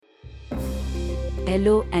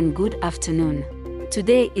Hello and good afternoon.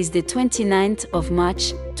 Today is the 29th of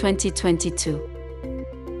March, 2022.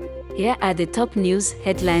 Here are the top news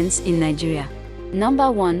headlines in Nigeria.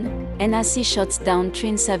 Number 1, NRC shuts down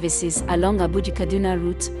train services along Abuja-Kaduna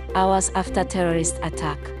route hours after terrorist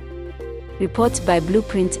attack. Report by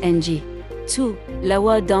Blueprint NG. 2,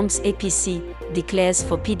 Lawal dumps APC, declares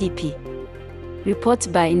for PDP. Report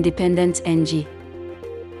by Independent NG.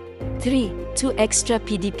 3, 2 extra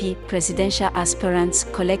PDP presidential aspirants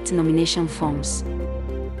collect nomination forms.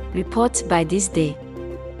 Report by This Day.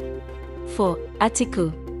 4,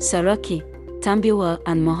 Atiku, Saraki, Tambiwa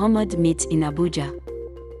and Mohammed meet in Abuja.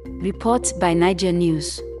 Report by Niger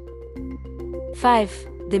News. 5,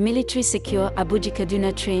 the military secure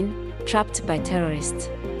Abuja-Kaduna train trapped by terrorists.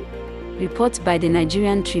 Report by the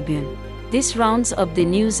Nigerian Tribune. This rounds up the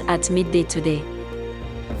news at midday today.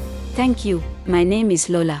 Thank you. My name is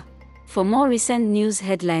Lola. For more recent news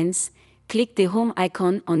headlines, click the home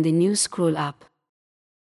icon on the Newscroll app.